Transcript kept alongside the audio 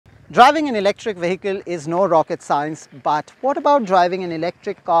Driving an electric vehicle is no rocket science, but what about driving an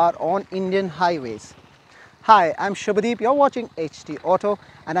electric car on Indian highways? Hi, I'm Shubhadeep, you're watching HT Auto,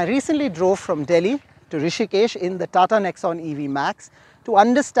 and I recently drove from Delhi to Rishikesh in the Tata Nexon EV Max to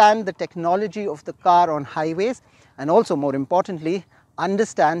understand the technology of the car on highways and also, more importantly,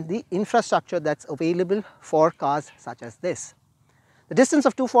 understand the infrastructure that's available for cars such as this. The distance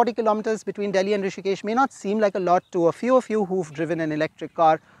of 240 kilometers between Delhi and Rishikesh may not seem like a lot to a few of you who've driven an electric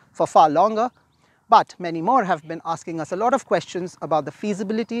car for far longer, but many more have been asking us a lot of questions about the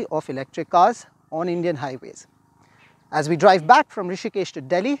feasibility of electric cars on Indian highways. As we drive back from Rishikesh to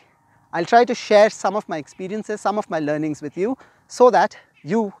Delhi, I'll try to share some of my experiences, some of my learnings with you so that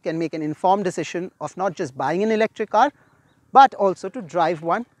you can make an informed decision of not just buying an electric car, but also to drive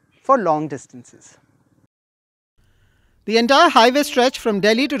one for long distances. The entire highway stretch from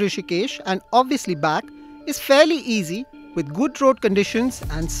Delhi to Rishikesh and obviously back is fairly easy with good road conditions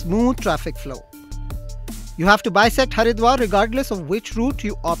and smooth traffic flow. You have to bisect Haridwar regardless of which route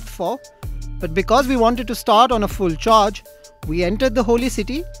you opt for, but because we wanted to start on a full charge, we entered the holy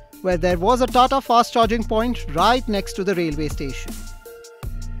city where there was a Tata fast charging point right next to the railway station.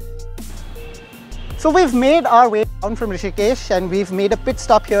 So we've made our way down from Rishikesh and we've made a pit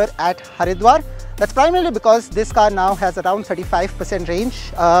stop here at Haridwar. That's primarily because this car now has around 35%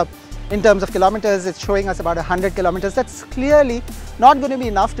 range. In terms of kilometers, it's showing us about 100 kilometers. That's clearly not going to be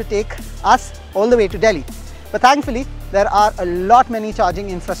enough to take us all the way to Delhi. But thankfully, there are a lot many charging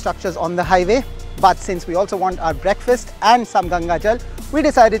infrastructures on the highway. But since we also want our breakfast and some Ganga Jal, we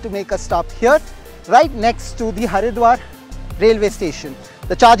decided to make a stop here, right next to the Haridwar railway station.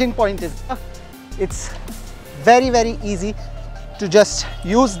 The charging point is here. It's very easy to just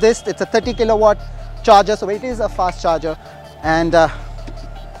use this. It's a 30 kilowatt charger, so it is a fast charger, and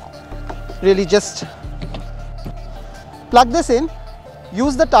really just plug this in,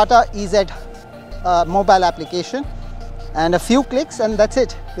 use the Tata EZ mobile application and a few clicks, and that's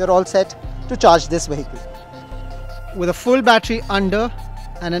it. You're all set to charge this vehicle. With a full battery under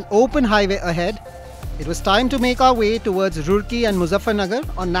and an open highway ahead, it was time to make our way towards Roorkee and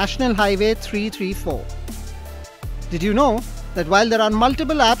Muzaffarnagar on National Highway 334. Did you know that while there are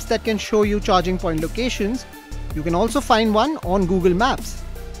multiple apps that can show you charging point locations, you can also find one on Google Maps?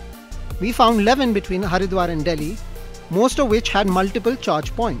 We found 11 between Haridwar and Delhi, most of which had multiple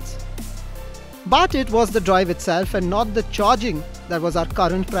charge points. But it was the drive itself and not the charging that was our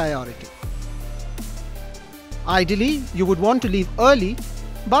current priority. Ideally, you would want to leave early,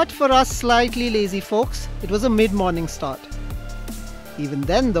 but for us slightly lazy folks, it was a mid-morning start. Even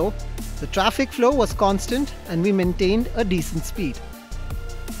then though, the traffic flow was constant and we maintained a decent speed.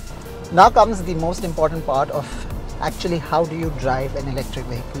 Now comes the most important part of actually how do you drive an electric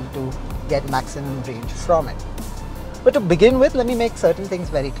vehicle to get maximum range from it. But to begin with, let me make certain things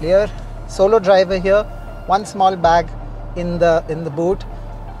very clear. Solo driver here, one small bag in the boot,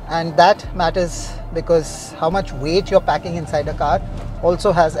 and that matters because how much weight you're packing inside a car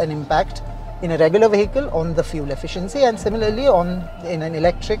also has an impact in a regular vehicle on the fuel efficiency, and similarly in an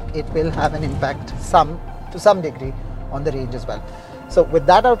electric it will have an impact to some degree on the range as well. So with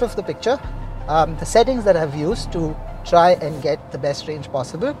that out of the picture, the settings that I've used to try and get the best range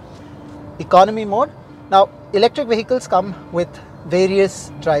possible. Economy mode. Now electric vehicles come with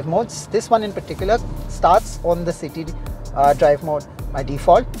various drive modes. This one in particular starts on the city drive mode by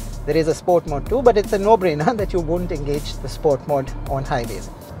default. There is a sport mode too, but it's a no-brainer that you won't engage the sport mode on highways.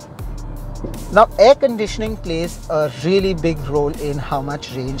 Now air conditioning plays a really big role in how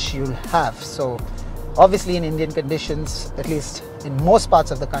much range you'll have. So obviously in Indian conditions, at least in most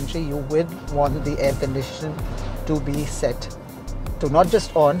parts of the country, you will want the air conditioning to be set to not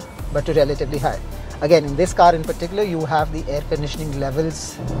just on but to relatively high. Again, in this car in particular, you have the air conditioning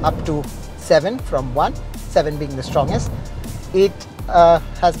levels up to 7 from 1, 7 being the strongest. It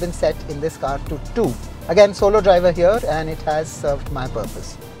has been set in this car to 2. Again, solo driver here, and it has served my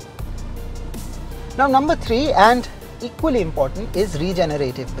purpose. Now number 3, and equally important, is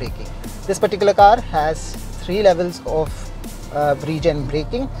regenerative braking. This particular car has 3 levels of regen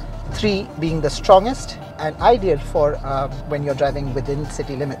braking, 3 being the strongest and ideal for when you're driving within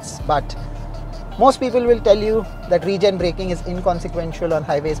city limits. But most people will tell you that regen braking is inconsequential on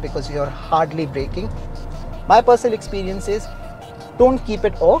highways because you're hardly braking. My personal experience is don't keep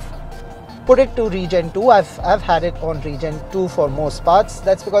it off, put it to regen 2. I've had it on regen 2 for most parts.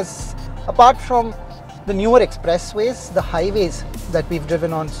 That's because apart from the newer expressways, the highways that we've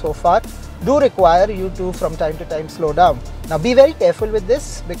driven on so far do require you to from time to time slow down. Now be very careful with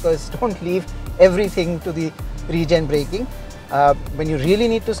this because don't leave everything to the regen braking. When you really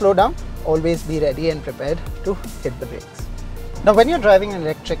need to slow down, always be ready and prepared to hit the brakes. Now when you're driving an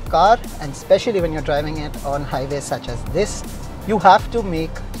electric car, and especially when you're driving it on highways such as this, you have to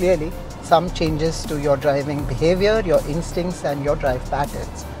make clearly some changes to your driving behavior, your instincts and your drive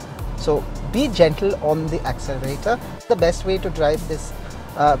patterns. So be gentle on the accelerator. The best way to drive this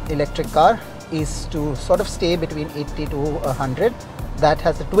electric car is to sort of stay between 80 to 100. That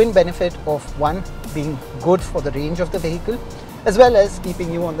has the twin benefit of one, being good for the range of the vehicle, as well as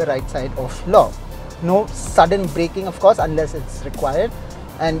keeping you on the right side of law. No sudden braking, of course, unless it's required,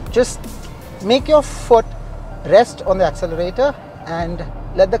 and just make your foot rest on the accelerator and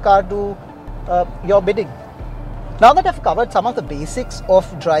let the car do your bidding. Now that I've covered some of the basics of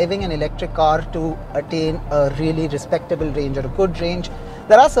driving an electric car to attain a really respectable range or a good range,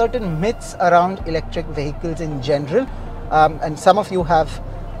 there are certain myths around electric vehicles in general, and some of you have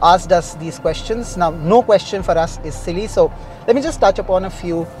asked us these questions. Now, no question for us is silly, so let me just touch upon a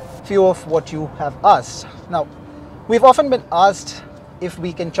few of what you have asked. Now, we've often been asked if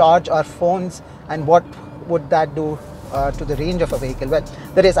we can charge our phones and what would that do to the range of a vehicle. Well,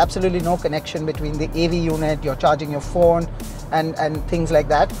 there is absolutely no connection between the AV unit, you're charging your phone and things like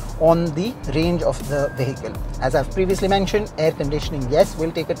that on the range of the vehicle. As I've previously mentioned, air conditioning, yes,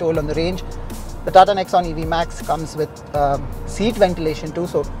 will take a toll on the range. The Tata Nexon EV Max comes with seat ventilation too,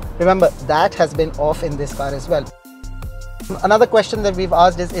 so remember that has been off in this car as well. Another question that we've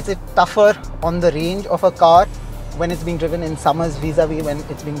asked is it tougher on the range of a car when it's being driven in summers vis-a-vis when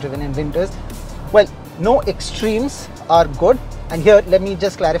it's being driven in winters? Well, no extremes are good, and here let me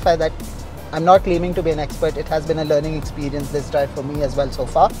just clarify that I'm not claiming to be an expert. It has been a learning experience, this drive, for me as well so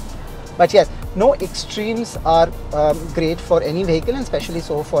far. But yes, no extremes are great for any vehicle, and especially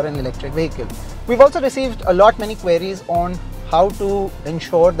so for an electric vehicle. We've also received many queries on how to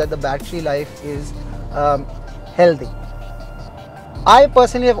ensure that the battery life is healthy. I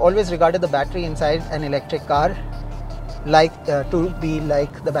personally have always regarded the battery inside an electric car to be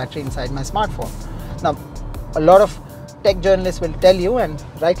like the battery inside my smartphone. Now, a lot of tech journalists will tell you, and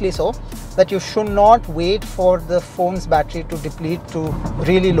rightly so, that you should not wait for the phone's battery to deplete to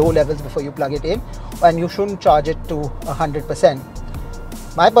really low levels before you plug it in, and you shouldn't charge it to 100%.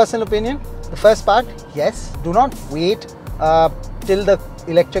 My personal opinion, the first part, yes, do not wait till the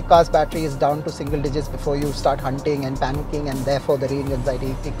electric car's battery is down to single digits before you start hunting and panicking, and therefore the range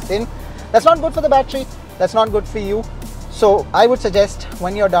anxiety kicks in. That's not good for the battery, that's not good for you. So I would suggest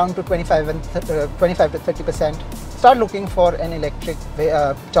when you're down to 25 to 30%, start looking for an electric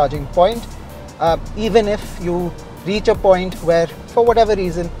charging point. Even if you reach a point where for whatever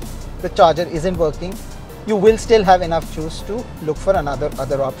reason the charger isn't working, you will still have enough juice to look for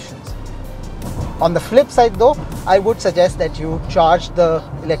other options. On the flip side though, I would suggest that you charge the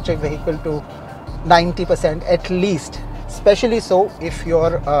electric vehicle to 90% at least, especially so if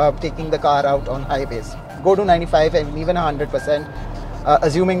you're taking the car out on highways. Go to 95 and even 100%,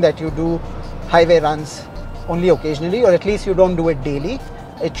 assuming that you do highway runs only occasionally, or at least you don't do it daily.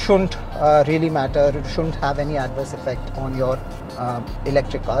 It shouldn't really matter, it shouldn't have any adverse effect on your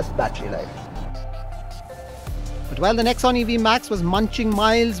electric car's battery life. But while the Nexon EV Max was munching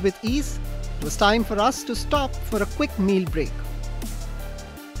miles with ease, it was time for us to stop for a quick meal break.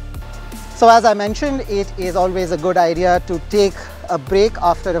 So as I mentioned, it is always a good idea to take a break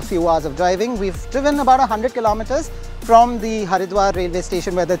after a few hours of driving. We've driven about 100 kilometers from the Haridwar railway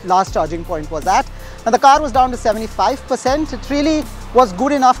station where the last charging point was at. Now the car was down to 75%. It really was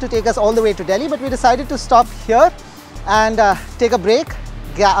good enough to take us all the way to Delhi, but we decided to stop here and take a break,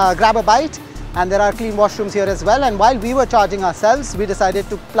 grab a bite, and there are clean washrooms here as well. And while we were charging ourselves, we decided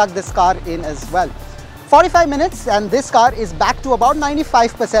to plug this car in as well. 45 minutes and this car is back to about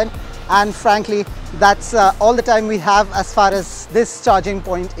 95%, and frankly that's all the time we have as far as this charging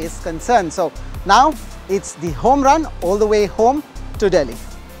point is concerned. So now it's the home run all the way home to Delhi.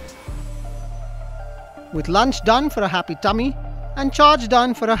 With lunch done for a happy tummy and charge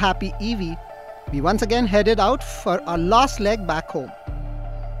done for a happy EV, we once again headed out for our last leg back home.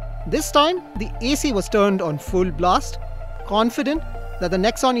 This time the AC was turned on full blast, confident that the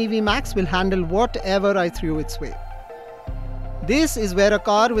Nexon EV Max will handle whatever I threw its way. This is where a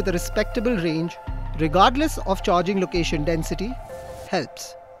car with a respectable range, regardless of charging location density,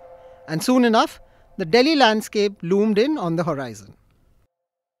 helps. And soon enough, the Delhi landscape loomed in on the horizon.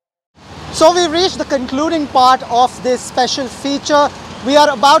 So we've reached the concluding part of this special feature. We are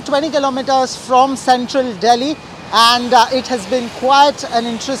about 20 kilometers from central Delhi, and it has been quite an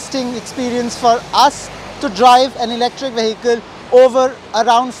interesting experience for us to drive an electric vehicle over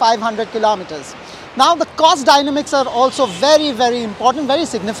around 500 kilometers. Now the cost dynamics are also very, very important, very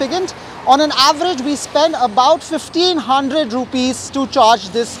significant. On an average, we spend about 1500 rupees to charge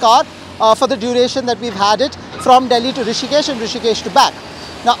this car for the duration that we've had it. from Delhi to Rishikesh and Rishikesh to back.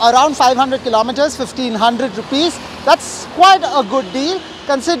 Now around 500 kilometers, 1500 rupees, that's quite a good deal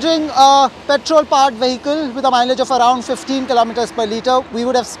considering a petrol powered vehicle with a mileage of around 15 kilometers per litre. We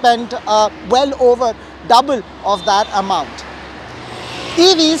would have spent well over double of that amount.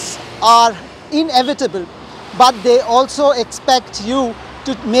 EVs are inevitable, but they also expect you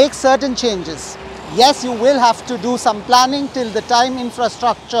to make certain changes. Yes, you will have to do some planning till the time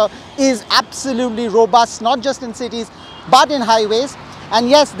infrastructure is absolutely robust, not just in cities, but in highways. And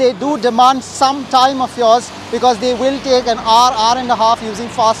yes, they do demand some time of yours because they will take an hour and a half using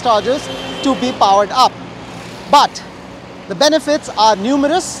fast chargers to be powered up. But the benefits are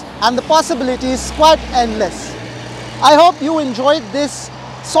numerous and the possibilities quite endless. I hope you enjoyed this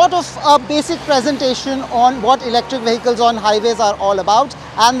sort of a basic presentation on what electric vehicles on highways are all about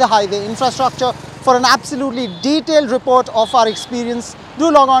and the highway infrastructure. For an absolutely detailed report of our experience,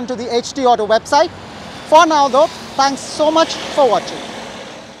 do log on to the HT Auto website. For now though, thanks so much for watching.